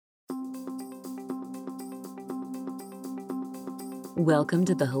Welcome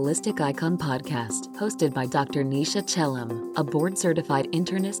to the Holistic Icon Podcast, hosted by Dr. Nisha Chellam, a board-certified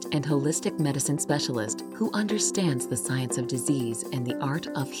internist and holistic medicine specialist who understands the science of disease and the art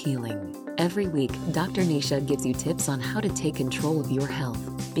of healing. Every week, Dr. Nisha gives you tips on how to take control of your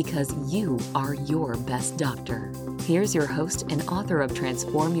health, because you are your best doctor. Here's your host and author of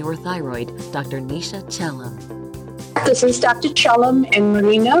Transform Your Thyroid, Dr. Nisha Chellam. This is Dr. Chellam and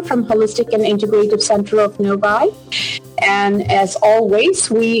Marina from Holistic and Integrative Center of Novi. And as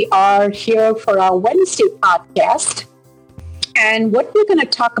always, we are here for our Wednesday podcast. And what we're going to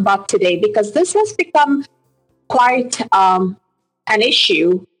talk about today, because this has become quite an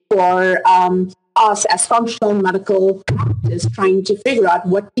issue for us as functional medical practice, trying to figure out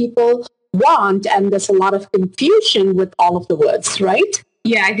what people want. And there's a lot of confusion with all of the words, right?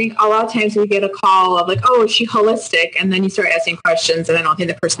 Yeah, I think a lot of times we get a call of like, oh, is she holistic? And then you start asking questions, and I don't think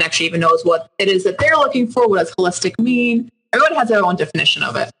the person actually even knows what it is that they're looking for. What does holistic mean? Everyone has their own definition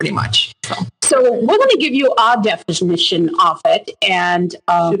of it, pretty much. So we're going to give you our definition of it. And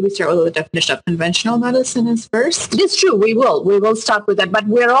should we start with the definition of conventional medicine is first? It's true. We will start with that. But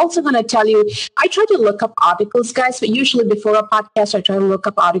we're also going to tell you, I try to look up articles, guys, but usually before a podcast, I try to look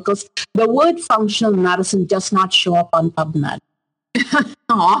up articles. The word functional medicine does not show up on PubMed.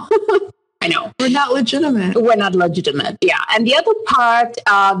 Aw. I know. We're not legitimate. Yeah. And the other part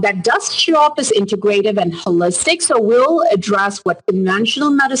that does show up is integrative and holistic. So we'll address what conventional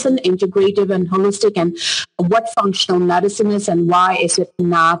medicine, integrative and holistic, and what functional medicine is, and why is it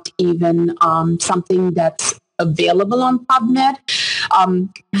not even something that's available on PubMed.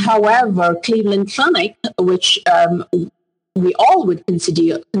 However, Cleveland Clinic, which we all would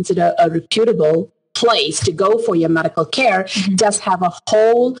consider a reputable place to go for your medical care, does have a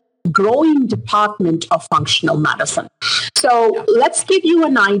whole growing department of functional medicine. So let's give you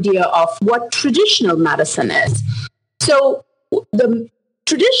an idea of what traditional medicine is. So the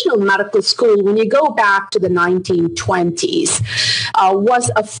traditional medical school, when you go back to the 1920s, was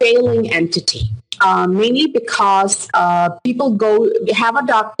a failing entity. Mainly because people have a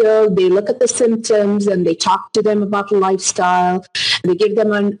doctor, they look at the symptoms and they talk to them about lifestyle. They give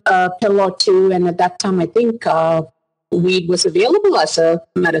them a pill or two. And at that time, I think weed was available as a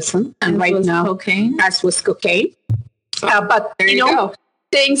medicine. And right now, as was cocaine. But there you go.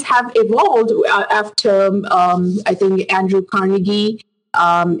 Things have evolved after, I think, Andrew Carnegie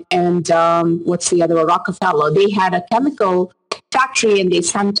and what's the other, Rockefeller. They had a chemical factory and they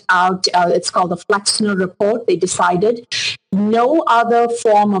sent out, it's called the Flexner Report. They decided no other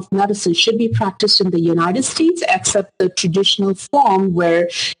form of medicine should be practiced in the United States except the traditional form where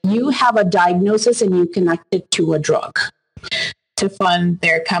you have a diagnosis and you connect it to a drug. To fund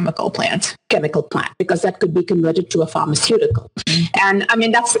their chemical plant, because that could be converted to a pharmaceutical. And I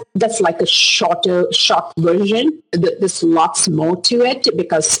mean, that's like a short version. There's lots more to it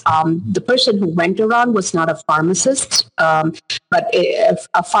because the person who went around was not a pharmacist, but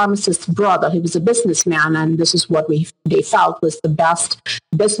a pharmacist's brother. He was a businessman, and this is what they felt was the best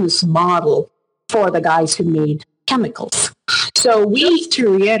business model for the guys who made chemicals. So just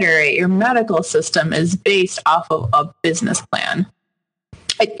to reiterate, your medical system is based off of a business plan.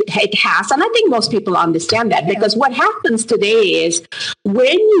 It has, and I think most people understand that, because what happens today is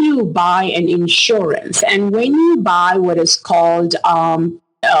when you buy an insurance and when you buy what is called an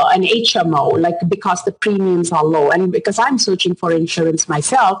HMO, like because the premiums are low, and because I'm searching for insurance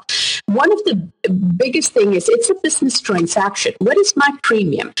myself, one of the biggest thing is it's a business transaction. What is my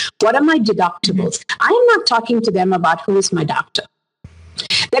premium? What are my deductibles? I am not talking to them about who is my doctor.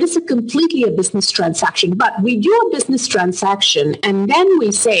 That is completely a business transaction. But we do a business transaction and then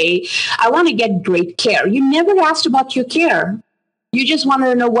we say, I want to get great care. You never asked about your care. You just want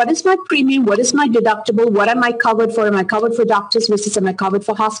to know, what is my premium? What is my deductible? What am I covered for? Am I covered for doctor's visits? Am I covered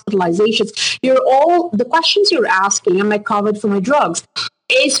for hospitalizations? The questions you're asking, am I covered for my drugs,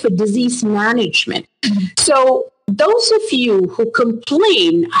 is for disease management. So those of you who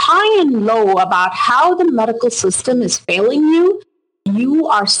complain high and low about how the medical system is failing you, you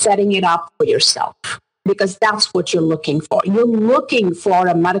are setting it up for yourself, because that's what you're looking for. You're looking for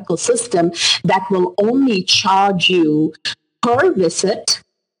a medical system that will only charge you per visit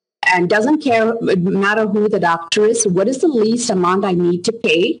and doesn't matter who the doctor is. What is the least amount I need to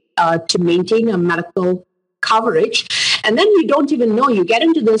pay to maintain a medical coverage? And then you don't even know. You get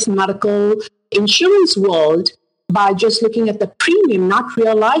into this medical insurance world by just looking at the premium, not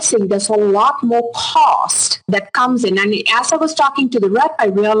realizing there's a lot more cost that comes in. And as I was talking to the rep, I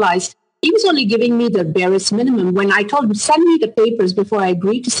realized he was only giving me the barest minimum. When I told him, send me the papers before I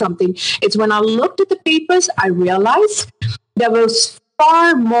agree to something, it's when I looked at the papers, I realized there was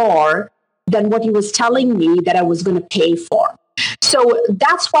far more than what he was telling me that I was going to pay for. So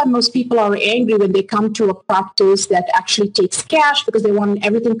that's why most people are angry when they come to a practice that actually takes cash because they want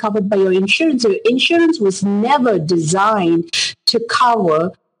everything covered by your insurance. Your insurance was never designed to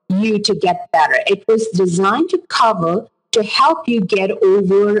cover you to get better. It was designed to help you get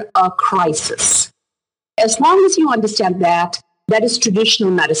over a crisis. As long as you understand that, that is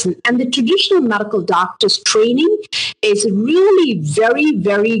traditional medicine. And the traditional medical doctor's training is really very,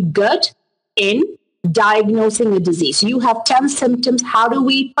 very good in diagnosing a disease. You have 10 symptoms. How do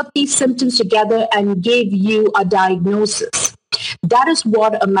we put these symptoms together and give you a diagnosis? That is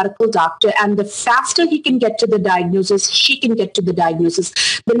what a medical doctor, and the faster he can get to the diagnosis, she can get to the diagnosis.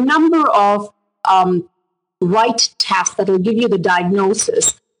 The number of right tests that will give you the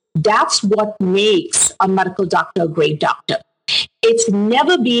diagnosis, that's what makes a medical doctor a great doctor. It's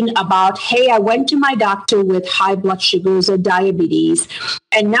never been about, hey, I went to my doctor with high blood sugars or diabetes,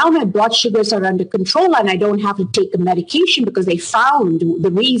 and now my blood sugars are under control and I don't have to take a medication because they found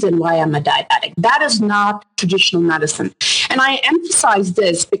the reason why I'm a diabetic. That is not traditional medicine. And I emphasize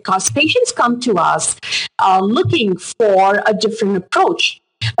this because patients come to us looking for a different approach,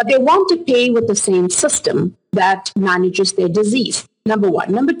 but they want to pay with the same system that manages their disease. Number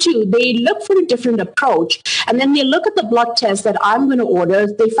one. Number two, they look for a different approach, and then they look at the blood test that I'm going to order.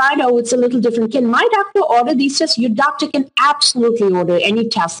 They find, oh, it's a little different. Can my doctor order these tests? Your doctor can absolutely order any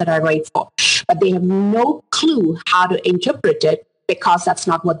test that I write for, but they have no clue how to interpret it because that's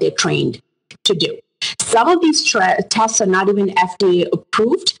not what they're trained to do. Some of these tests are not even FDA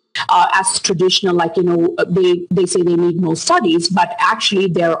approved as traditional, like, they say they need more studies, but actually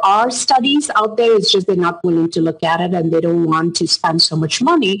there are studies out there. It's just they're not willing to look at it and they don't want to spend so much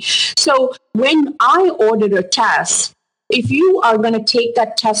money. So when I ordered a test, if you are going to take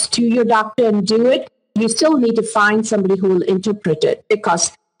that test to your doctor and do it, you still need to find somebody who will interpret it,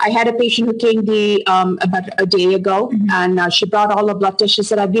 because I had a patient who came about a day ago, and she brought all the blood tests. She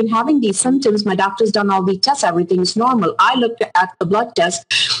said, I've been having these symptoms. My doctor's done all these tests. Everything's normal. I looked at the blood test.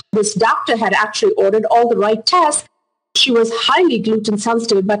 This doctor had actually ordered all the right tests. She was highly gluten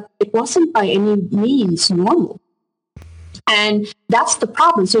sensitive, but it wasn't by any means normal. And that's the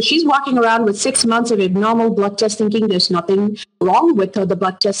problem. So she's walking around with 6 months of abnormal blood tests thinking there's nothing wrong with her. The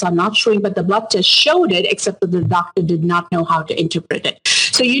blood tests are not showing, but the blood test showed it, except that the doctor did not know how to interpret it.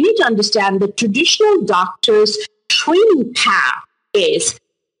 So you need to understand the traditional doctor's training path is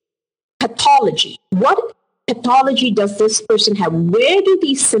pathology. What pathology does this person have? Where do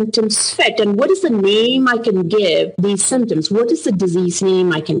these symptoms fit? And what is the name I can give these symptoms? What is the disease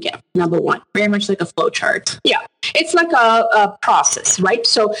name I can give? Number one. Very much like a flow chart. Yeah, it's like a process, right?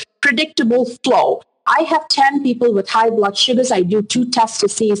 So predictable flow. I have 10 people with high blood sugars. I do 2 tests to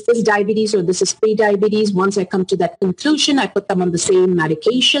see is this diabetes or this is pre-diabetes. Once I come to that conclusion, I put them on the same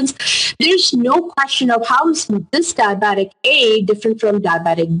medications. There's no question of how is this diabetic A different from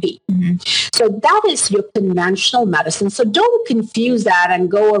diabetic B. So that is your conventional medicine. So don't confuse that and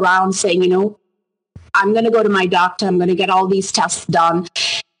go around saying, I'm going to go to my doctor. I'm going to get all these tests done.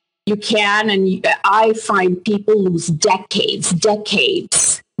 You can, and I find people lose decades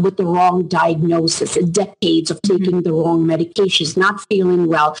with the wrong diagnosis, decades of taking the wrong medications, not feeling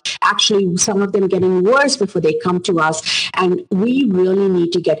well. Actually, some of them getting worse before they come to us. And we really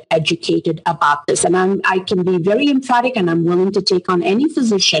need to get educated about this. And I can be very emphatic, and I'm willing to take on any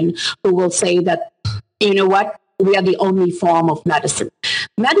physician who will say that, you know what, we are the only form of medicine.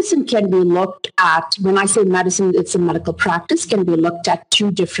 Medicine can be looked at, when I say medicine, it's a medical practice, can be looked at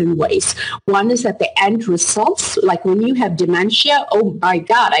 2 different ways. One is that the end results, like when you have dementia, oh my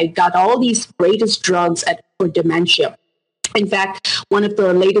God, I got all these greatest drugs for dementia. In fact, one of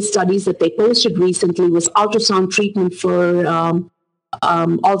the latest studies that they posted recently was ultrasound treatment for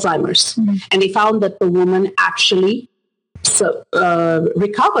Alzheimer's. And they found that the woman actually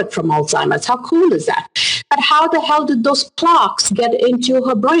recovered from Alzheimer's. How cool is that? But how the hell did those plaques get into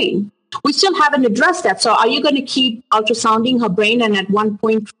her brain? We still haven't addressed that. So are you going to keep ultrasounding her brain and at one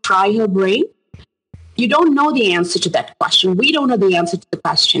point fry her brain? You don't know the answer to that question. We don't know the answer to the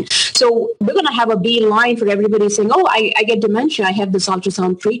question. So we're going to have a beeline for everybody saying, oh, I get dementia. I have this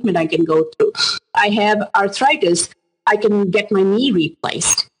ultrasound treatment I can go through. I have arthritis. I can get my knee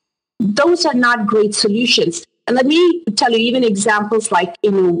replaced. Those are not great solutions. And let me tell you, even examples like,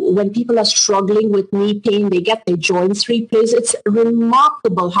 when people are struggling with knee pain, they get their joints replaced. It's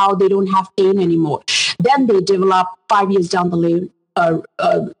remarkable how they don't have pain anymore. Then they develop 5 years down the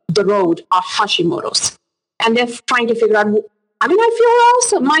road Hashimoto's. And they're trying to figure out, I mean, I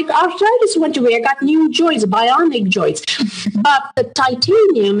feel awesome. My arthritis went away. I got new joints, bionic joints. But the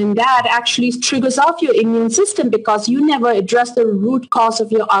titanium in that actually triggers off your immune system because you never address the root cause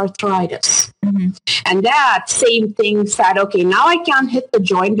of your arthritis. Mm-hmm. And that same thing said, okay, now I can't hit the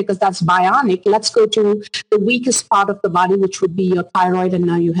joint because that's bionic. Let's go to the weakest part of the body, which would be your thyroid, and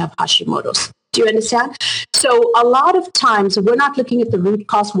now you have Hashimoto's. Do you understand? So a lot of times we're not looking at the root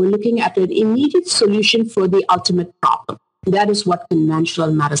cause. We're looking at an immediate solution for the ultimate problem. That is what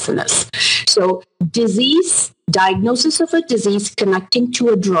conventional medicine is. So diagnosis of a disease connecting to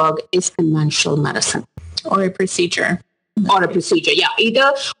a drug is conventional medicine. Or a procedure. Yeah.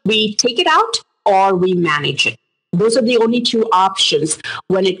 Either we take it out or we manage it. Those are the only two options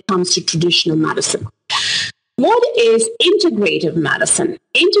when it comes to traditional medicine. What is integrative medicine?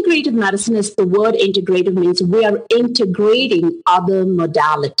 Integrative medicine is the word integrative means we are integrating other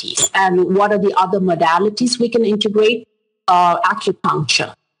modalities. And what are the other modalities we can integrate?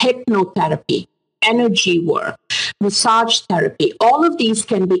 Acupuncture, hypnotherapy, energy work, massage therapy. All of these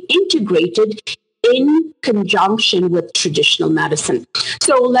can be integrated in conjunction with traditional medicine.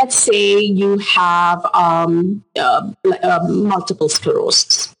 So let's say you have multiple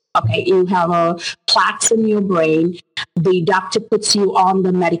sclerosis. Okay, you have plaques in your brain. The doctor puts you on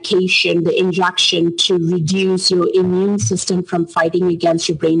the medication, the injection to reduce your immune system from fighting against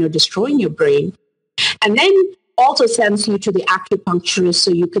your brain or destroying your brain. And then also sends you to the acupuncturist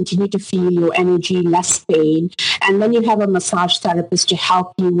so you continue to feel your energy, less pain. And then you have a massage therapist to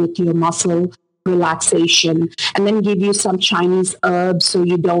help you with your muscle relaxation, and then give you some Chinese herbs so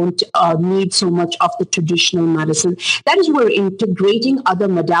you don't need so much of the traditional medicine. That is where integrating other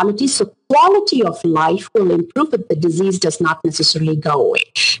modalities, so quality of life will improve, but the disease does not necessarily go away.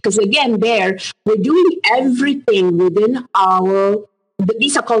 Because again, we're doing everything within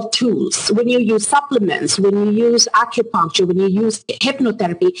these are called tools. When you use supplements, when you use acupuncture, when you use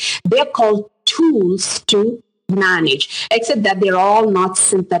hypnotherapy, they're called tools to manage, except that they're all not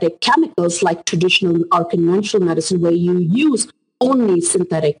synthetic chemicals like traditional or conventional medicine where you use only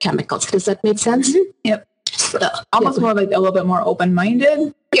synthetic chemicals. Does that make sense? Mm-hmm. Yep. So, almost more like a little bit more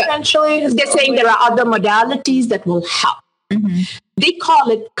open-minded, potentially. They're saying there are other modalities that will help. Mm-hmm. They call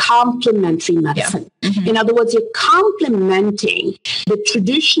it complementary medicine. Yeah. Mm-hmm. In other words, you're complementing the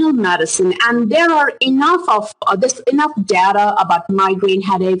traditional medicine, and there are there's enough data about migraine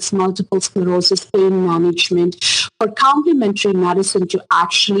headaches, multiple sclerosis, pain management for complementary medicine to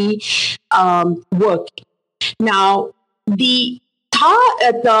actually work. Now, the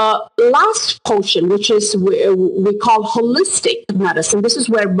last portion, which is we call holistic medicine, this is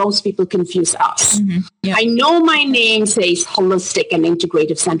where most people confuse us. Mm-hmm. Yep. I know my name says Holistic and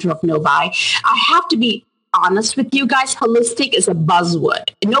Integrative Center of Novi. I have to be honest with you guys. Holistic is a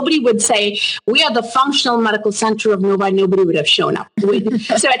buzzword. Nobody would say, we are the Functional Medical Center of Novi. Nobody would have shown up.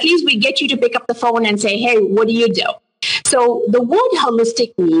 So at least we get you to pick up the phone and say, hey, what do you do? So the word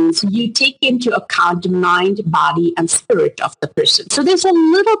holistic means you take into account the mind, body, and spirit of the person. So there's a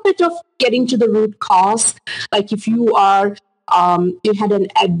little bit of getting to the root cause. Like if you had an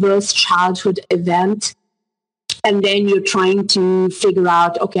adverse childhood event, and then you're trying to figure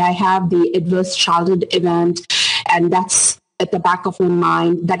out, okay, I have the adverse childhood event, and that's at the back of my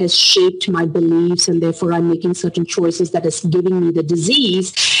mind, that has shaped my beliefs, and therefore I'm making certain choices that is giving me the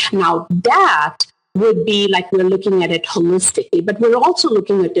disease. Now that would be like we're looking at it holistically, but we're also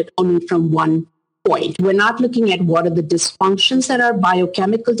looking at it only from one point. We're not looking at what are the dysfunctions that are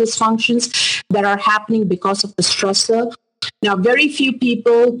biochemical dysfunctions that are happening because of the stressor. Now, very few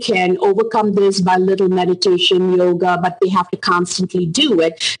people can overcome this by little meditation, yoga, but they have to constantly do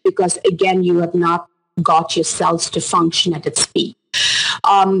it because, again, you have not got your cells to function at its peak.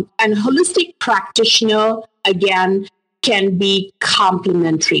 And holistic practitioner, again, can be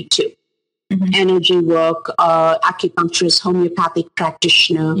complementary too. Mm-hmm. Energy work, acupuncturist, homeopathic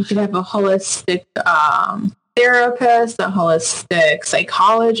practitioner. You could have a holistic therapist, a holistic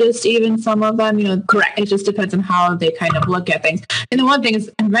psychologist, even some of them, correct. It just depends on how they kind of look at things. And the one thing is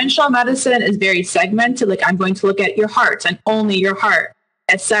conventional medicine is very segmented. Like I'm going to look at your heart and only your heart.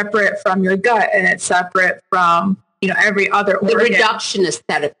 It's separate from your gut and it's separate from, every other organ. The reductionist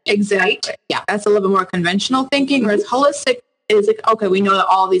therapy. Exactly. Right? Yeah. That's a little bit more conventional thinking, whereas holistic is like, okay, we know that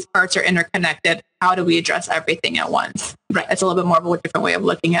all these parts are interconnected. How do we address everything at once? Right. It's a little bit more of a different way of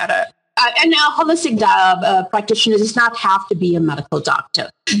looking at it. And a holistic practitioner does not have to be a medical doctor.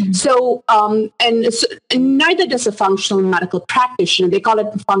 Mm-hmm. So, and neither does a functional medical practitioner. They call it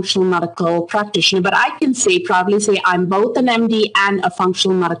a functional medical practitioner, but I can proudly say I'm both an MD and a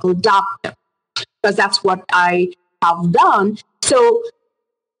functional medical doctor because that's what I have done. So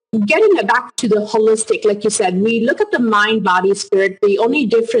getting back to the holistic, like you said, we look at the mind, body, spirit. The only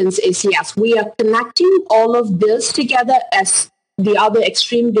difference is, yes, we are connecting all of this together as the other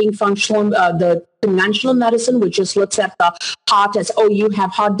extreme being functional, the conventional medicine, which just looks at the heart as, oh, you have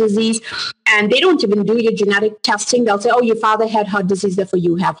heart disease. And they don't even do your genetic testing. They'll say, oh, your father had heart disease, therefore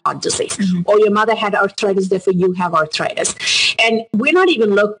you have heart disease. Mm-hmm. Or your mother had arthritis, therefore you have arthritis. And we're not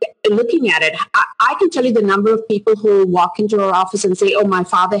even looking at it. I can tell you the number of people who walk into our office and say, oh, my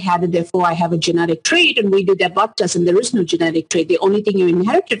father had it, therefore I have a genetic trait. And we did their blood test and there is no genetic trait. The only thing you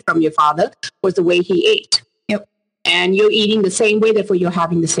inherited from your father was the way he ate. And you're eating the same way, therefore you're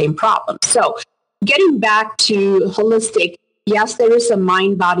having the same problem. So getting back to holistic, yes, there is a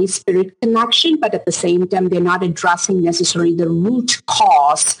mind, body, spirit connection, but at the same time, they're not addressing necessarily the root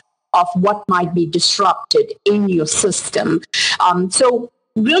cause of what might be disrupted in your system. So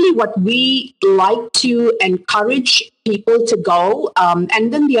really what we like to encourage people to go,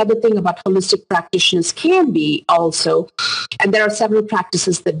 and then the other thing about holistic practitioners can be also, and there are several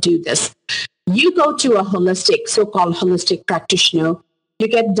practices that do this. You go to a holistic, so-called holistic practitioner, you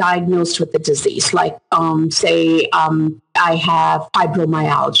get diagnosed with a disease, like say I have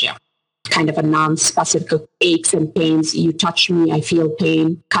fibromyalgia, kind of a non-specific aches and pains. You touch me, I feel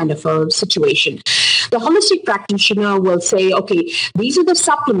pain, kind of a situation. The holistic practitioner will say, okay, these are the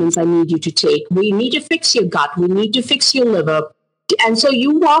supplements I need you to take. We need to fix your gut. We need to fix your liver. And so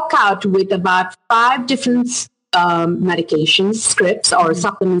you walk out with about 5 different medications, scripts or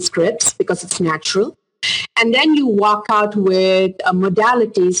supplement scripts because it's natural. And then you walk out with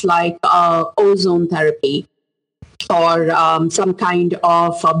modalities like ozone therapy or some kind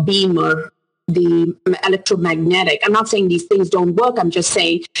of a beamer, the electromagnetic. I'm not saying these things don't work. I'm just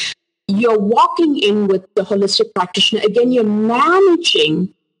saying you're walking in with the holistic practitioner. Again, you're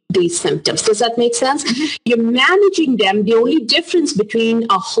managing these symptoms. Does that make sense? Mm-hmm. You're managing them. The only difference between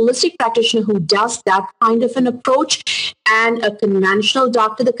a holistic practitioner who does that kind of an approach and a conventional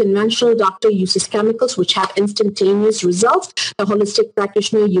doctor, the conventional doctor uses chemicals which have instantaneous results. The holistic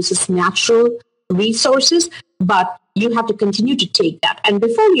practitioner uses natural resources, but you have to continue to take that. And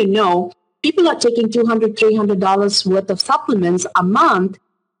before you know, people are taking $200, $300 worth of supplements a month,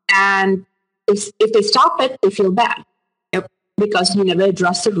 and if they stop it, they feel bad. Because you never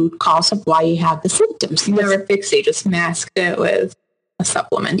address the root cause of why you have the symptoms. You never fix it, just masked it with a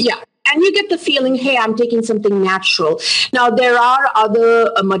supplement. Yeah. And you get the feeling, hey, I'm taking something natural. Now, there are other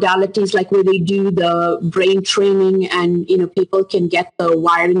modalities like where they do the brain training and, people can get the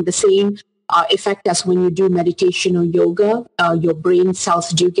wiring, the same effect as when you do meditation or yoga. Your brain cells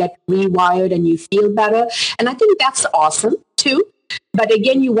do get rewired and you feel better. And I think that's awesome too. But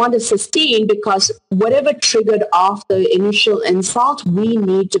again, you want to sustain because whatever triggered off the initial insult, we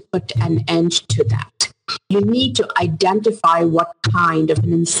need to put an end to that. You need to identify what kind of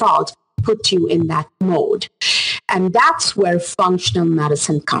an insult put you in that mode. And that's where functional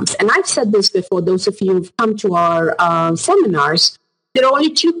medicine comes. And I've said this before, those of you who've come to our seminars, there are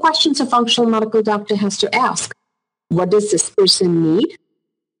only 2 questions a functional medical doctor has to ask. What does this person need?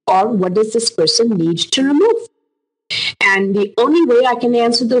 Or what does this person need to remove? And the only way I can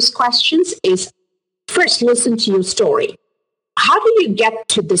answer those questions is first listen to your story. How do you get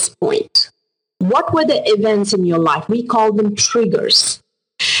to this point? What were the events in your life? We call them triggers.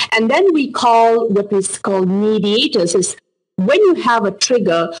 And then we call what is called mediators is when you have a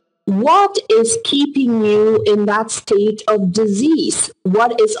trigger, what is keeping you in that state of disease?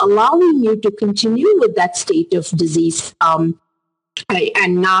 What is allowing you to continue with that state of disease and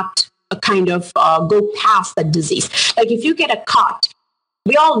not kind of go past that disease? Like if you get a cut,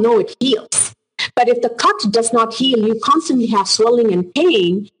 we all know it heals. But if the cut does not heal, you constantly have swelling and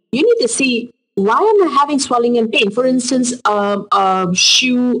pain, you need to see, why am I having swelling and pain? For instance,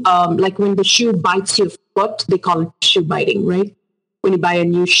 shoe, like when the shoe bites your foot, they call it shoe biting, right? When you buy a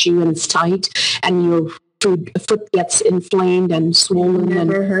new shoe and it's tight and your foot gets inflamed and swollen. I've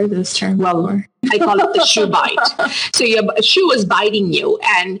never heard this term before. I call it the shoe bite. So your shoe is biting you,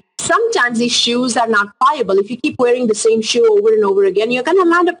 and sometimes these shoes are not pliable. If you keep wearing the same shoe over and over again, you're going to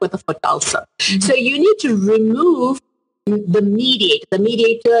land up with a foot ulcer. Mm-hmm. So you need to remove the mediator.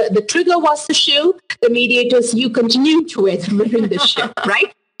 The trigger was the shoe. The mediator is you continue to wear the shoe,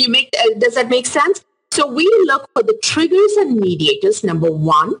 right? Does that make sense? So we look for the triggers and mediators, number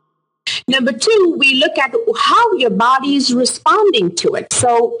 1. Number 2, we look at how your body is responding to it.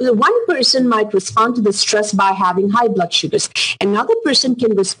 So one person might respond to the stress by having high blood sugars. Another person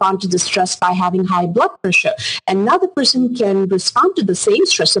can respond to the stress by having high blood pressure. Another person can respond to the same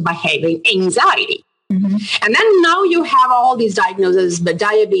stressor by having anxiety. Mm-hmm. And then now you have all these diagnoses, the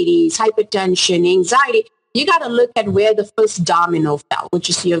diabetes, hypertension, anxiety. you got to look at where the first domino fell, which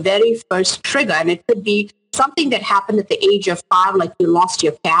is your very first trigger. And it could be something that happened at the age of 5, like you lost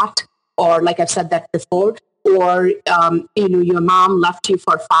your cat, or like I've said that before, or, your mom left you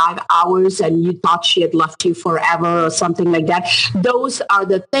for 5 hours and you thought she had left you forever or something like that. Those are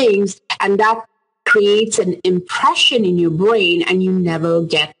the things, and that creates an impression in your brain and you never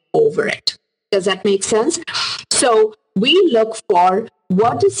get over it. Does that make sense? So we look for,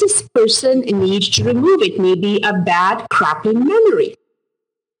 what does this person need to remove? It may be a bad, crappy memory.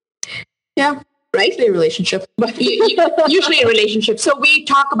 Yeah. Right? A relationship. Usually a relationship. So we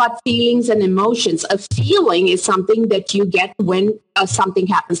talk about feelings and emotions. A feeling is something that you get when something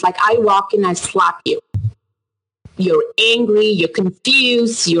happens. Like I walk in, I slap you. You're angry, you're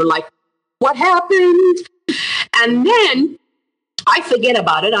confused, you're like, what happened? And then I forget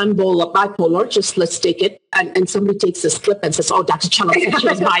about it. I'm bipolar. Just let's take it. And somebody takes this clip and says, oh, Dr. Chellam said she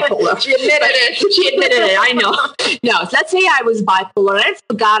was bipolar. She admitted it. She admitted it. I know. No, let's say I was bipolar. I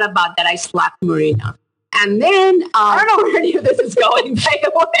forgot about that. I slapped Marina. And then, I don't know where any of this is going, by the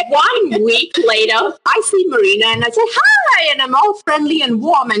way. 1 week later, I see Marina and I say, hi, and I'm all friendly and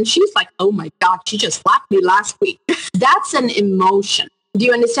warm. And she's like, oh my God, she just slapped me last week. That's an emotion. Do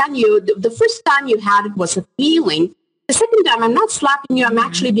you understand? The first time you had it was a feeling. The second time, I'm not slapping you. I'm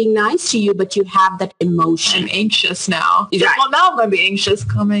actually being nice to you, but you have that emotion. I'm anxious now. Right. Well, now I'm going to be anxious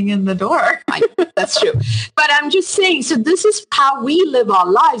coming in the door. That's true. But I'm just saying, so this is how we live our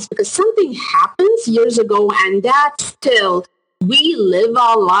lives, because something happens years ago and that still, we live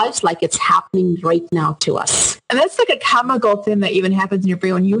our lives like it's happening right now to us. And that's like a chemical thing that even happens in your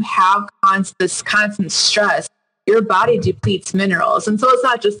brain when you have this constant stress. Your body depletes minerals. And so it's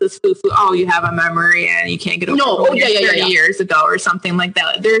not just this foo-foo, oh, you have a memory and you can't get over 30 years ago or something like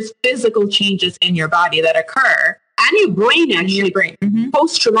that. There's physical changes in your body that occur. And your brain, actually.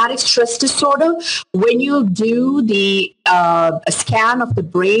 Post-traumatic stress disorder, when you do the a scan of the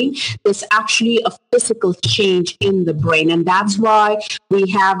brain, there's actually a physical change in the brain. And that's why we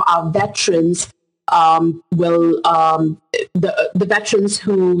have our veterans the veterans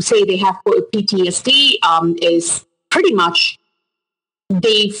who say they have PTSD is pretty much,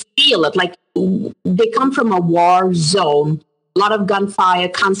 they feel it, like they come from a war zone, a lot of gunfire,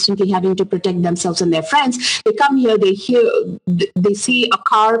 constantly having to protect themselves and their friends. They come here, they see a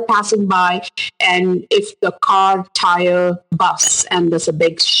car passing by, and if the car tire busts and there's a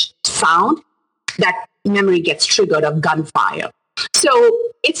big sound, that memory gets triggered of gunfire. So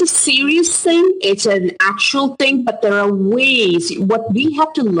it's a serious thing. It's an actual thing, but there are ways. What we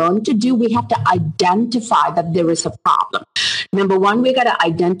have to learn to do, we have to identify that there is a problem. Number 1, we got to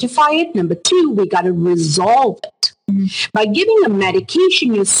identify it. Number 2, we got to resolve it. By giving a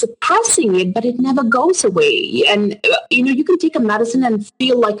medication, you're suppressing it, but it never goes away. And, you can take a medicine and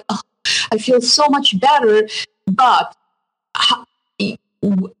feel like, oh, I feel so much better, but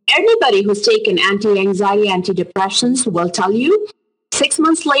anybody who's taken anti-anxiety, antidepressants will tell you 6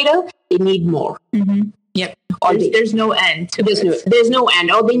 months later, they need more. Yep. Or there's no end to it. There's no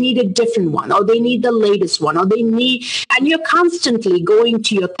end. Or they need a different one. Or they need the latest one. Or they need, and you're constantly going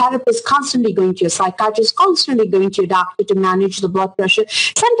to your therapist, constantly going to your psychiatrist, constantly going to your doctor to manage the blood pressure.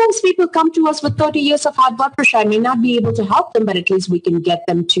 Sometimes people come to us with 30 years of high blood pressure. I may not be able to help them, but at least we can get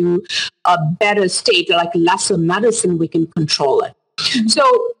them to a better state, like lesser medicine, we can control it.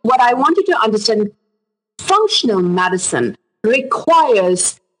 So what I want you to understand, functional medicine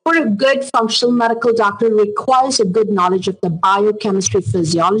requires, for a good functional medical doctor, requires a good knowledge of the biochemistry,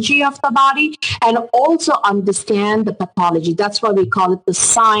 physiology of the body, and also understand the pathology. That's why we call it the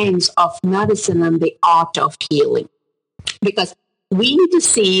science of medicine and the art of healing. Because we need to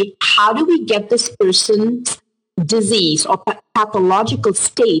see, how do we get this person's disease or pathological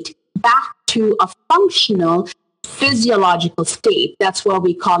state back to a functional physiological state. That's why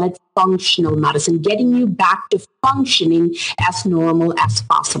we call it functional medicine, getting you back to functioning as normal as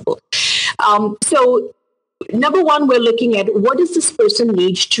possible. So number 1, we're looking at, what does this person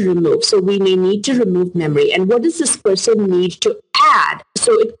need to remove? So we may need to remove memory. And what does this person need to add?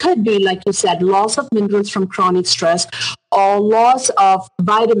 So it could be, like you said, loss of minerals from chronic stress, or loss of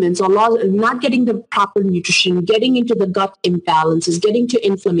vitamins, or not getting the proper nutrition, getting into the gut imbalances, getting to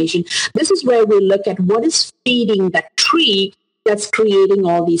inflammation. This is where we look at what is feeding that tree that's creating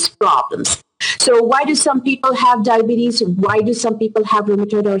all these problems. So why do some people have diabetes? Why do some people have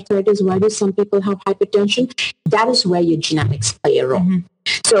rheumatoid arthritis? Why do some people have hypertension? That is where your genetics play a role.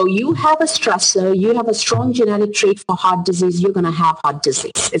 So you have a stressor, you have a strong genetic trait for heart disease, you're going to have heart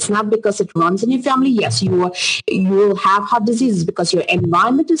disease. It's not because it runs in your family. Yes, you will have heart disease because your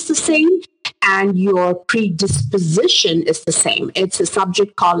environment is the same and your predisposition is the same. It's a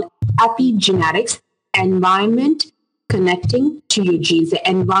subject called epigenetics. environment connecting to your genes, the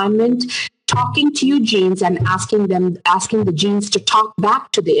environment talking to your genes and asking the genes to talk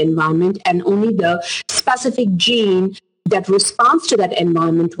back to the environment, and only the specific gene that responds to that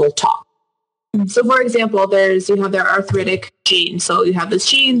environment will talk. So for example, you have their arthritic gene. So you have this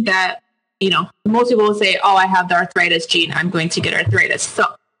gene that, most people will say, oh, I have the arthritis gene, I'm going to get arthritis. So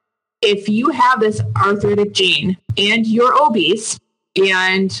if you have this arthritic gene and you're obese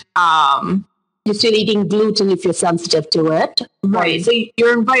and you're still eating gluten if you're sensitive to it. Right. So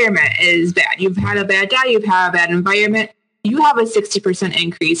your environment is bad. You've had a bad diet, you've had a bad environment, you have a 60%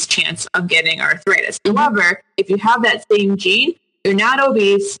 increased chance of getting arthritis. Mm-hmm. However, if you have that same gene, you're not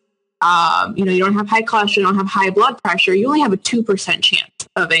obese, you don't have high cholesterol, you don't have high blood pressure, you only have a 2% chance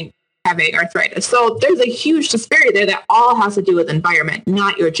of having arthritis. So there's a huge disparity there that all has to do with environment,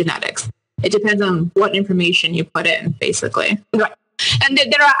 not your genetics. It depends on what information you put in, basically. Right. And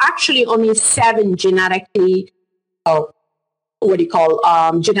there are actually only 7 genetically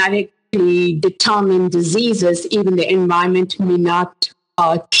determined diseases. Even the environment may not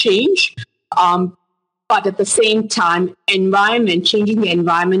change. But at the same time, changing the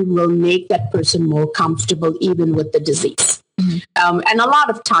environment will make that person more comfortable even with the disease. Mm-hmm. And a lot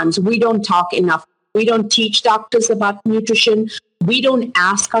of times we don't talk enough. We don't teach doctors about nutrition. We don't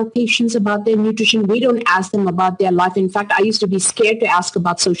ask our patients about their nutrition. We don't ask them about their life. In fact, I used to be scared to ask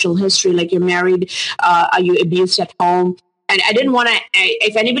about social history, like you're married, are you abused at home? And I didn't want to,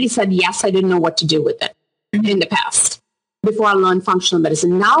 if anybody said yes, I didn't know what to do with it in the past before I learned functional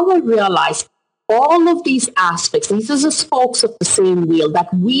medicine. Now I realize all of these aspects, these are the spokes of the same wheel.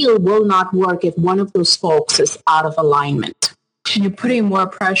 That wheel will not work if one of those spokes is out of alignment. And you're putting more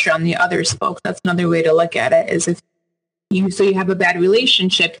pressure on the other spokes. That's another way to look at it, is if you have a bad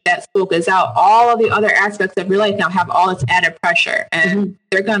relationship, that spoke is out, all of the other aspects of your life now have all this added pressure, and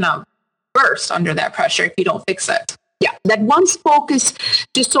they're going to burst under that pressure if you don't fix it. Yeah, that one spoke is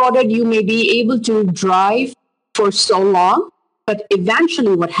disordered. You may be able to drive for so long, but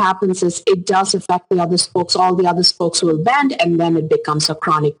eventually what happens is it does affect the other spokes. All the other spokes will bend, and then it becomes a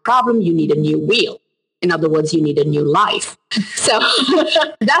chronic problem. You need a new wheel. In other words, you need a new life. So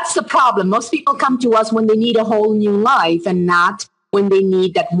that's the problem. Most people come to us when they need a whole new life and not when they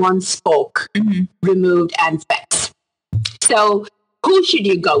need that one spoke removed and fixed. So who should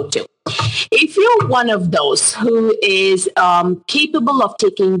you go to? If you're one of those who is capable of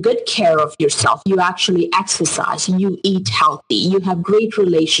taking good care of yourself, you actually exercise, you eat healthy, you have great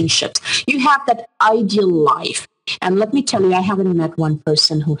relationships, you have that ideal life. And let me tell you, I haven't met one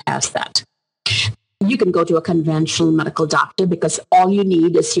person who has that. You can go to a conventional medical doctor because all you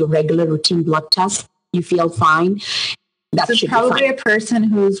need is your regular routine blood test. You feel fine. That should probably be fine. A person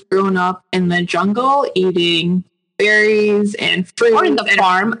who's grown up in the jungle eating berries and fruit. Or in the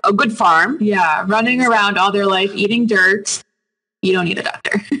farm, a good farm. Yeah, running around all their life eating dirt. You don't need a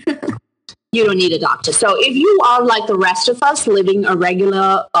doctor. You don't need a doctor. So if you are like the rest of us living a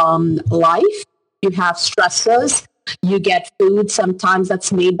regular life, you have stressors, you get food sometimes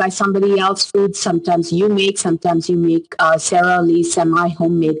that's made by somebody else, food sometimes you make Sara Lee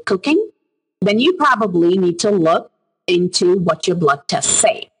semi-homemade cooking, then you probably need to look into what your blood tests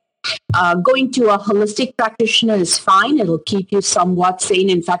say. Going to a holistic practitioner is fine. It'll keep you somewhat sane.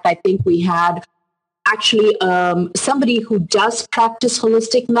 In fact, I think we had actually somebody who does practice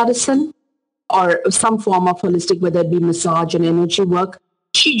holistic medicine or some form of holistic, whether it be massage and energy work.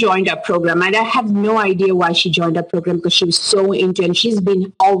 She joined our program, and I have no idea why she joined our program because she was so into it. And she's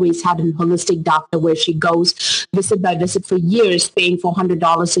been always had a holistic doctor where she goes visit by visit for years, paying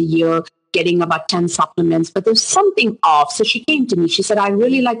 $400 a year, getting about 10 supplements. But there's something off. So she came to me. She said, I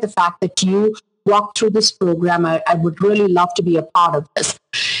really like the fact that you walked through this program. I would really love to be a part of this.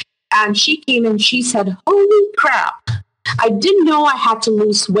 And she came and she said, holy crap. I didn't know I had to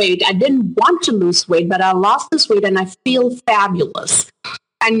lose weight. I didn't want to lose weight, but I lost this weight and I feel fabulous.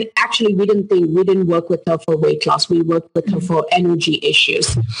 And actually, we didn't work with her for weight loss. We worked with her for energy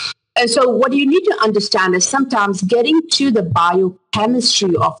issues. And so what you need to understand is sometimes getting to the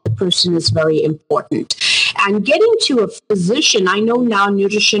biochemistry of the person is very important. And getting to a physician, I know now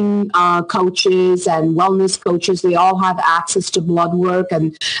nutrition coaches and wellness coaches, they all have access to blood work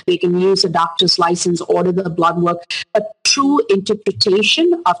and they can use a doctor's license, order the blood work. But true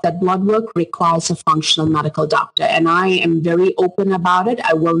interpretation of that blood work requires a functional medical doctor. And I am very open about it.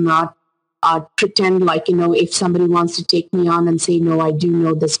 I will not pretend like, if somebody wants to take me on and say, no, I do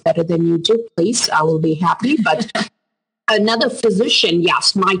know this better than you do, please, I will be happy. But Another physician,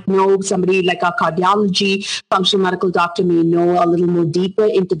 yes, might know, somebody like a cardiology, functional medical doctor may know a little more deeper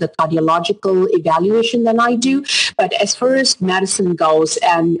into the cardiological evaluation than I do. But as far as medicine goes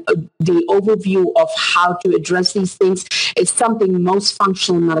and the overview of how to address these things is something most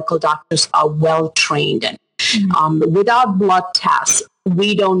functional medical doctors are well trained in. Without blood tests,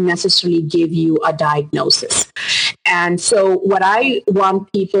 we don't necessarily give you a diagnosis. And so what I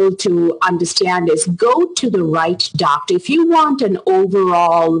want people to understand is go to the right doctor. If you want an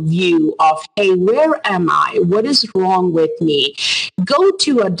overall view of, hey, where am I? What is wrong with me? Go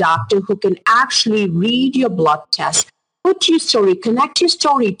to a doctor who can actually read your blood test, put your story, connect your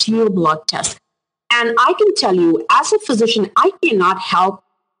story to your blood test. And I can tell you, as a physician, I cannot help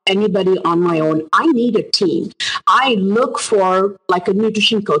anybody on my own. I need a team. I look for like a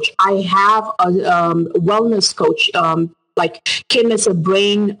nutrition coach. I have a wellness coach. Like Kim is a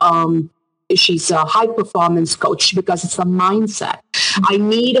brain, she's a high performance coach because it's a mindset. I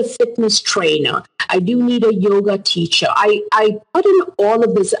need a fitness trainer. I do need a yoga teacher. I put in all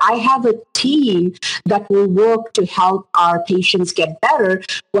of this. I have a team that will work to help our patients get better.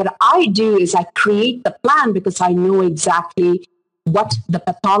 What I do is I create the plan because I know exactly what the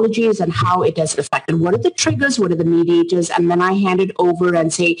pathology is and how it has affected. What are the triggers? What are the mediators? And then I hand it over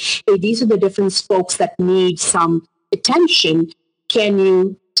and say, hey, these are the different spokes that need some attention. Can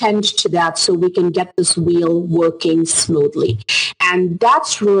you tend to that so we can get this wheel working smoothly? And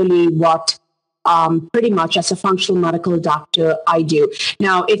that's really what pretty much as a functional medical doctor I do.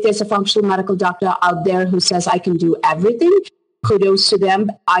 Now, if there's a functional medical doctor out there who says I can do everything, kudos to them.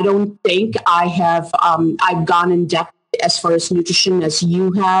 I don't think I have, I've gone in depth as far as nutrition as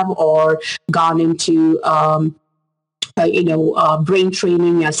you have, or gone into, brain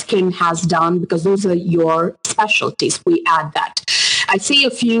training as Kim has done, because those are your specialties. We add that. I see a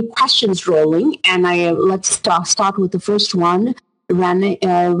few questions rolling, and let's start with the first one. Renee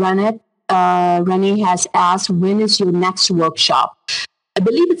has asked, when is your next workshop? I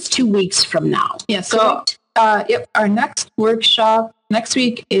believe it's 2 weeks from now. Yes. So, our next workshop next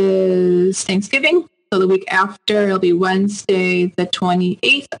week is Thanksgiving. So the week after, it'll be Wednesday, the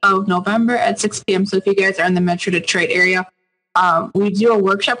 28th of November at 6 p.m. So if you guys are in the Metro Detroit area, we do a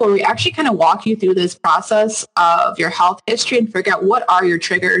workshop where we actually kind of walk you through this process of your health history and figure out what are your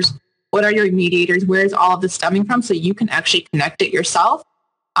triggers, what are your mediators, where is all of this stemming from, so you can actually connect it yourself.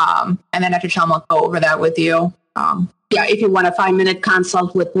 And then Dr. Chellam will go over that with you. If you want a 5-minute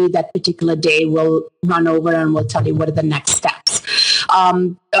consult with me that particular day, we'll run over and we'll tell you what are the next steps.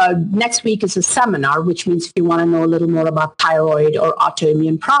 Next week is a seminar, which means if you want to know a little more about thyroid or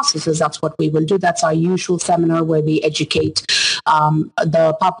autoimmune processes, that's what we will do. That's our usual seminar where we educate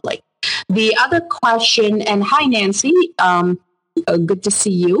the public. The other question, and hi, Nancy, good to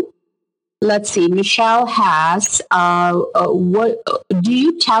see you. Let's see. Michelle has, what do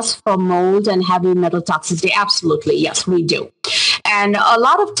you test for mold and heavy metal toxicity? Absolutely. Yes, we do. And a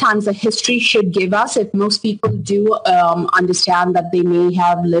lot of times the history should give us, if most people do understand that they may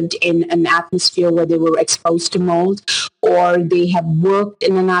have lived in an atmosphere where they were exposed to mold, or they have worked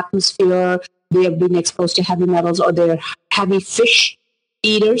in an atmosphere, they have been exposed to heavy metals, or they're heavy fish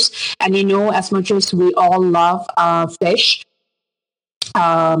eaters. And as much as we all love fish,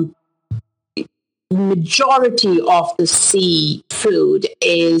 majority of the sea food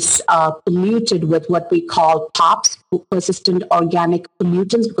is polluted with what we call POPs, persistent organic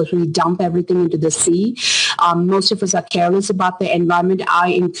pollutants, because we dump everything into the sea. Most of us are careless about the environment. I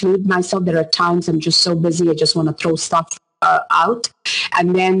include myself. There are times I'm just so busy, I just want to throw stuff out.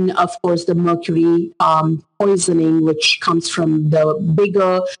 And then, of course, the mercury poisoning, which comes from the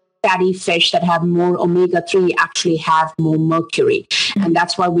bigger fatty fish that have more omega-3 actually have more mercury. And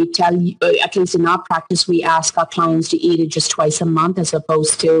that's why we tell you, at least in our practice, we ask our clients to eat it just twice a month as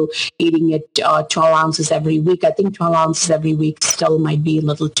opposed to eating it 12 ounces every week. I think 12 ounces every week still might be a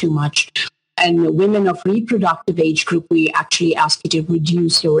little too much. And women of reproductive age group, we actually ask you to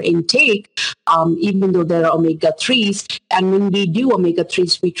reduce your intake, even though there are omega-3s. And when we do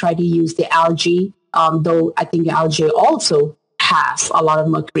omega-3s, we try to use the algae, though I think algae also has a lot of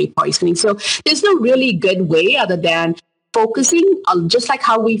mercury poisoning. So there's no really good way other than focusing, just like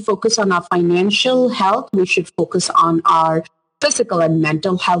how we focus on our financial health, we should focus on our physical and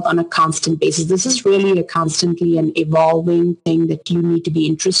mental health on a constant basis. This is really a constantly an evolving thing that you need to be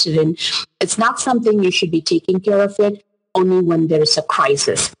interested in. It's not something you should be taking care of it only when there's a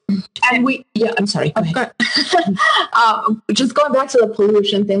crisis. And I'm sorry. Go ahead. Just going back to the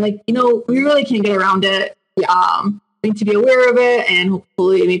pollution thing, we really can't get around it. We need to be aware of it and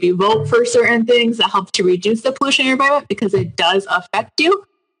hopefully maybe vote for certain things that help to reduce the pollution in your environment, because it does affect you.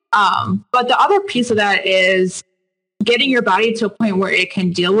 But the other piece of that is getting your body to a point where it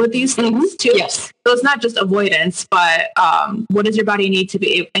can deal with these things too. Yes. So it's not just avoidance, but what does your body need to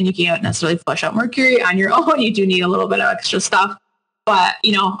be able, and you can't necessarily flush out mercury on your own. You do need a little bit of extra stuff, but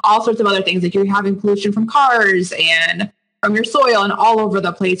all sorts of other things, like you're having pollution from cars and from your soil and all over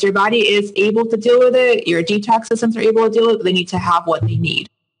the place. Your body is able to deal with it. Your detox systems are able to deal with it. They need to have what they need.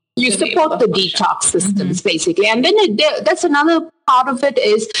 You support the detox systems, basically. And then that's another part of it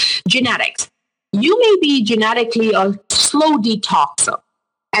is genetics. You may be genetically a slow detoxer.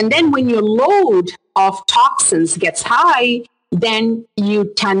 And then when your load of toxins gets high, then you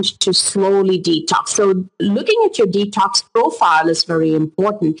tend to slowly detox. So looking at your detox profile is very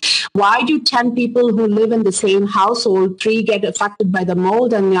important. Why do 10 people who live in the same household, 3 get affected by the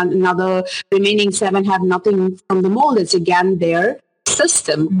mold and another remaining 7 have nothing from the mold? It's again their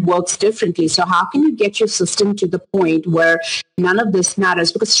system works differently. So how can you get your system to the point where none of this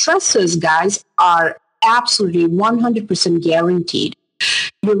matters? Because stressors, guys, are absolutely 100% guaranteed.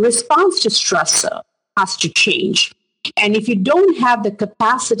 Your response to stressor has to change. And if you don't have the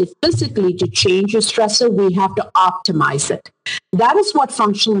capacity physically to change your stressor, we have to optimize it. That is what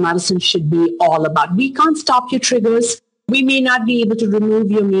functional medicine should be all about. We can't stop your triggers. We may not be able to remove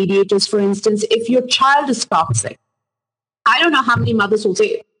your mediators. For instance, if your child is toxic, I don't know how many mothers will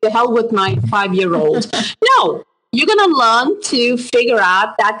say, the hell with my 5-year-old. No, you're going to learn to figure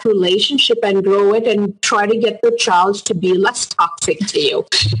out that relationship and grow it and try to get the child to be less toxic to you,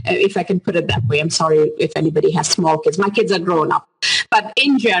 if I can put it that way. I'm sorry if anybody has small kids. My kids are grown up. But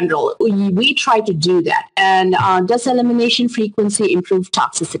in general, we try to do that. And does elimination frequency improve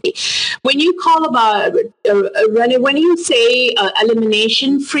toxicity? When you call about, when you say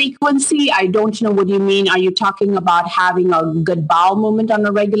elimination frequency, I don't know what you mean. Are you talking about having a good bowel movement on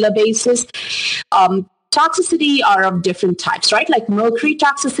a regular basis? Toxicity are of different types, right? Like mercury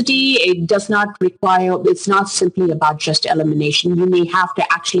toxicity, it does not require, it's not simply about just elimination. You may have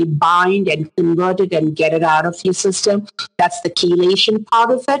to actually bind and convert it and get it out of your system. That's the chelation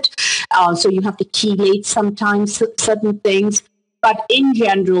part of it. So you have to chelate sometimes certain things. But in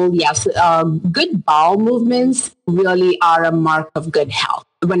general, yes, good bowel movements really are a mark of good health.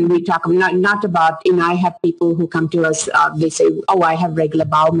 When we talk, not about, I have people who come to us, they say, oh, I have regular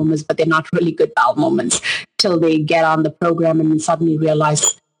bowel movements, but they're not really good bowel movements till they get on the program and suddenly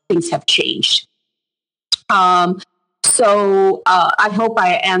realize things have changed. So I hope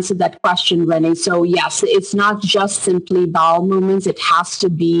I answered that question, Renee. So yes, it's not just simply bowel movements. It has to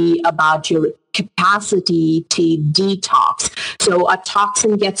be about your capacity to detox. So a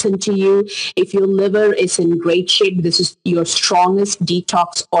toxin gets into you. If your liver is in great shape, this is your strongest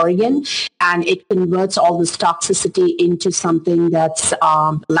detox organ, and it converts all this toxicity into something that's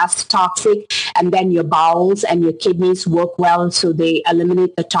less toxic. And then your bowels and your kidneys work well, so they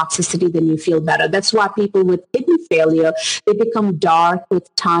eliminate the toxicity, then you feel better. That's why people with kidney failure, they become dark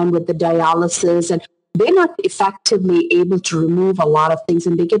with time with the dialysis, and they're not effectively able to remove a lot of things,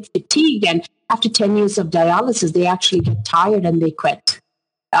 and they get fatigued. And after 10 years of dialysis, they actually get tired and they quit,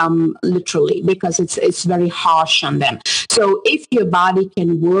 literally, because it's very harsh on them. So if your body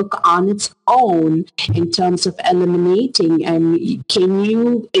can work on its own in terms of eliminating, and can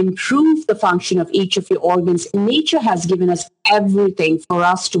you improve the function of each of your organs, nature has given us everything for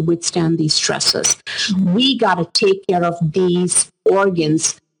us to withstand these stresses. We got to take care of these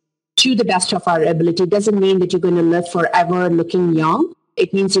organs to the best of our ability. It doesn't mean that you're going to live forever looking young.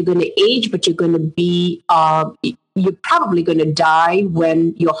 It means you're going to age, but you're going to be, you're probably going to die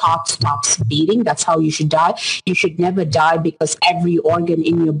when your heart stops beating. That's how you should die. You should never die because every organ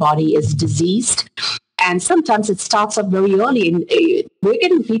in your body is diseased. And sometimes it starts up very early. And we're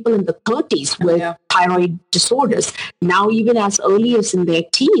getting people in the 30s with thyroid disorders. Now, even as early as in their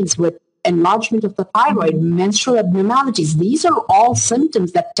teens with enlargement of the thyroid, menstrual abnormalities. These are all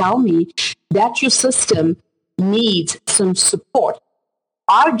symptoms that tell me that your system needs some support.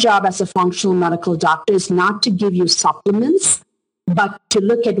 Our job as a functional medical doctor is not to give you supplements, but to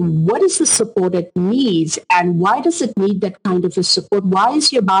look at what is the support it needs and why does it need that kind of a support? Why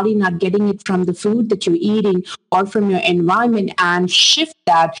is your body not getting it from the food that you're eating or from your environment, and shift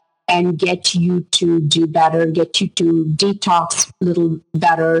that and get you to do better, get you to detox a little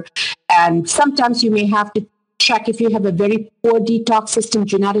better. And sometimes you may have to check if you have a very poor detox system,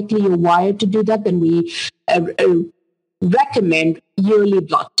 genetically you're wired to do that, then we recommend yearly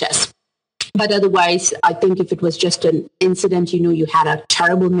blood tests. But otherwise, I think if it was just an incident, you had a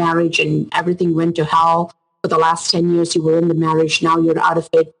terrible marriage and everything went to hell for the last 10 years, you were in the marriage, now you're out of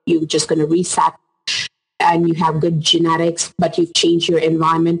it, you're just going to reset, and you have good genetics, but you've changed your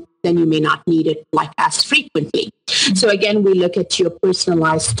environment, then you may not need it like as frequently. So again, we look at your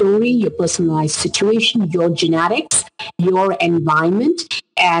personalized story, your personalized situation, your genetics, your environment,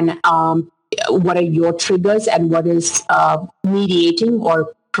 and what are your triggers and what is mediating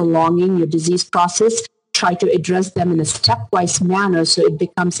or prolonging your disease process. Try to address them in a stepwise manner so it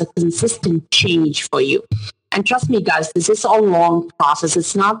becomes a consistent change for you. And trust me, guys, this is a long process.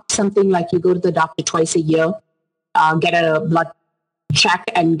 It's not something like you go to the doctor twice a year, get a blood check,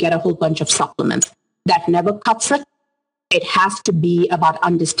 and get a whole bunch of supplements. That never cuts it. It has to be about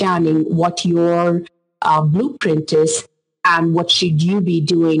understanding what your blueprint is and what should you be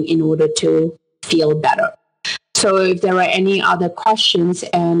doing in order to feel better. So if there are any other questions,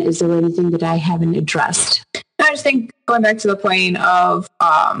 and is there anything that I haven't addressed? I just think going back to the point of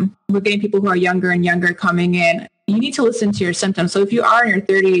we're getting people who are younger and younger coming in, you need to listen to your symptoms. So if you are in your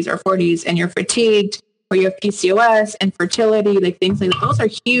 30s or 40s and you're fatigued, or you have PCOS, infertility, like things like that, those are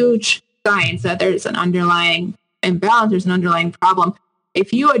huge signs that there's an underlying imbalance, there's an underlying problem.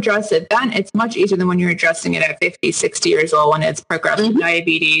 If you address it then, it's much easier than when you're addressing it at 50, 60 years old when it's progressive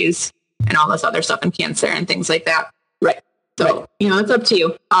diabetes and all this other stuff and cancer and things like that. Right. So, it's up to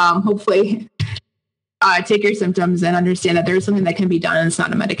you. Hopefully take your symptoms and understand that there's something that can be done and it's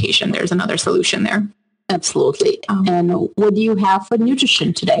not a medication. There's another solution there. Absolutely. And what do you have for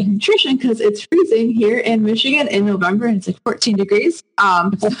nutrition today? Nutrition, because it's freezing here in Michigan in November and it's like 14 degrees.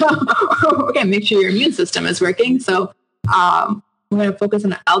 So we're going to make sure your immune system is working. So we're going to focus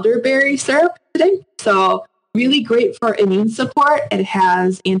on elderberry syrup today. So really great for immune support. It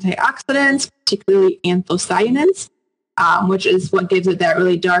has antioxidants, particularly anthocyanins, which is what gives it that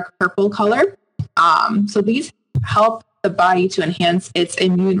really dark purple color. So these help the body to enhance its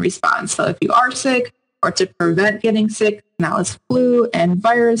immune response. So if you are sick or to prevent getting sick, now it's flu and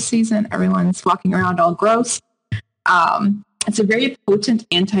virus season, everyone's walking around all gross. It's a very potent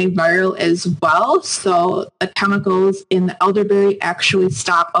antiviral as well. So the chemicals in the elderberry actually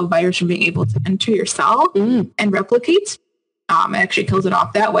stop a virus from being able to enter your cell and replicate. It actually kills it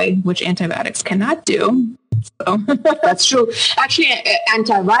off that way, which antibiotics cannot do. So that's true. Actually,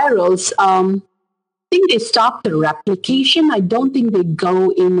 antivirals, I think they stop the replication. I don't think they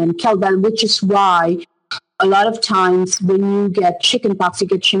go in and kill that, which is why a lot of times when you get chickenpox, you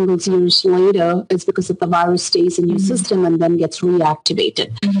get shingles years later, it's because of the virus stays in your system and then gets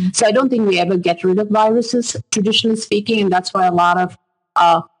reactivated. So I don't think we ever get rid of viruses, traditionally speaking, and that's why a lot of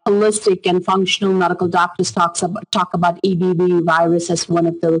holistic and functional medical doctors talk about EBV virus as one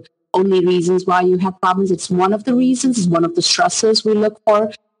of the only reasons why you have problems. It's one of the reasons, it's one of the stressors we look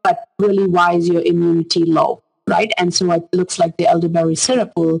for, but really why is your immunity low, right? And so it looks like the elderberry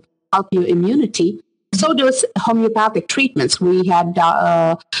syrup will help your immunity. So does homeopathic treatments. We had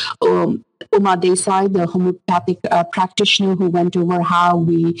Uma Desai, the homeopathic practitioner, who went over how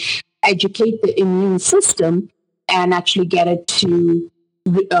we educate the immune system and actually get it to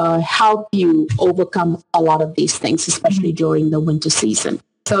help you overcome a lot of these things, especially during the winter season.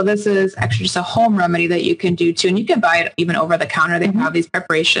 So this is actually just a home remedy that you can do too. And you can buy it even over the counter. They have these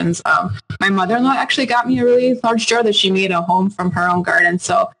preparations. My mother-in-law actually got me a really large jar that she made at home from her own garden.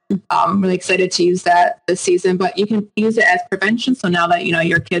 So I'm really excited to use that this season. But you can use it as prevention. So now that,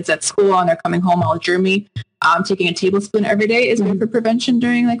 your kid's at school and they're coming home all germy, taking a tablespoon every day is good for prevention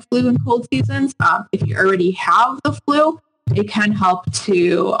during like flu and cold seasons. If you already have the flu, it can help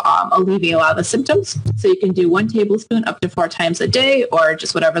to alleviate a lot of the symptoms. So you can do 1 tablespoon up to 4 times a day, or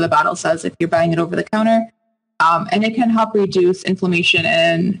just whatever the bottle says if you're buying it over the counter. And it can help reduce inflammation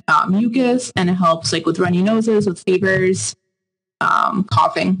and mucus, and it helps like with runny noses, with fevers,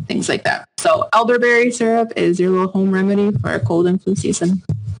 coughing, things like that. So elderberry syrup is your little home remedy for a cold and flu season.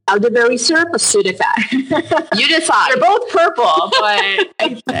 Elderberry syrup or Sudafed? You decide. They're both purple, but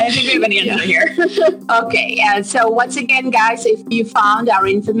I think we have an answer here. Okay, so once again, guys, if you found our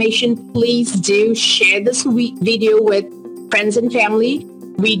information, please do share this video with friends and family.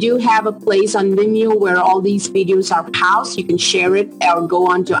 We do have a place on Vimeo where all these videos are housed. You can share it or go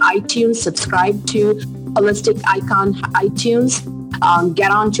on to iTunes, subscribe to Holistic Icon iTunes. Get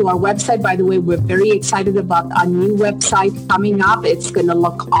onto our website. By the way, we're very excited about our new website coming up. It's going to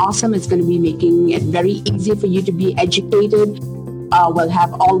look awesome. It's going to be making it very easy for you to be educated. We'll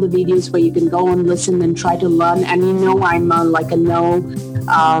have all the videos where you can go and listen and try to learn. And I'm like a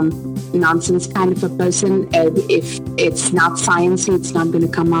nonsense kind of a person. If it's not sciencey, it's not going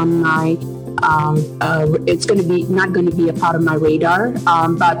to come on my it's going to be not going to be a part of my radar.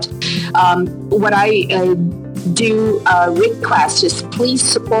 But what I do request is please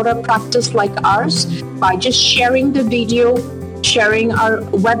support a practice like ours by just sharing the video, sharing our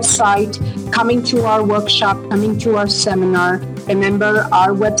website, coming to our workshop, coming to our seminar, Remember, our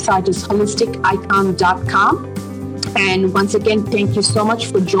website is holisticicon.com. And once again, thank you so much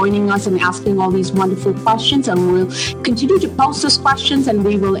for joining us and asking all these wonderful questions. And we'll continue to post those questions and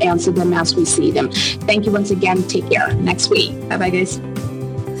we will answer them as we see them. Thank you once again. Take care. Next week. Bye-bye, guys.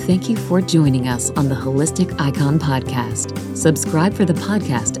 Thank you for joining us on the Holistic Icon Podcast. Subscribe for the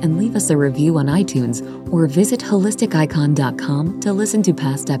podcast and leave us a review on iTunes or visit holisticicon.com to listen to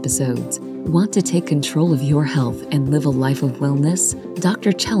past episodes. Want to take control of your health and live a life of wellness?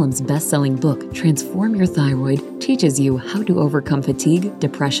 Dr. Chellam's best-selling book, Transform Your Thyroid, teaches you how to overcome fatigue,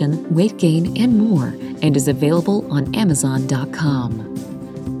 depression, weight gain, and more, and is available on Amazon.com.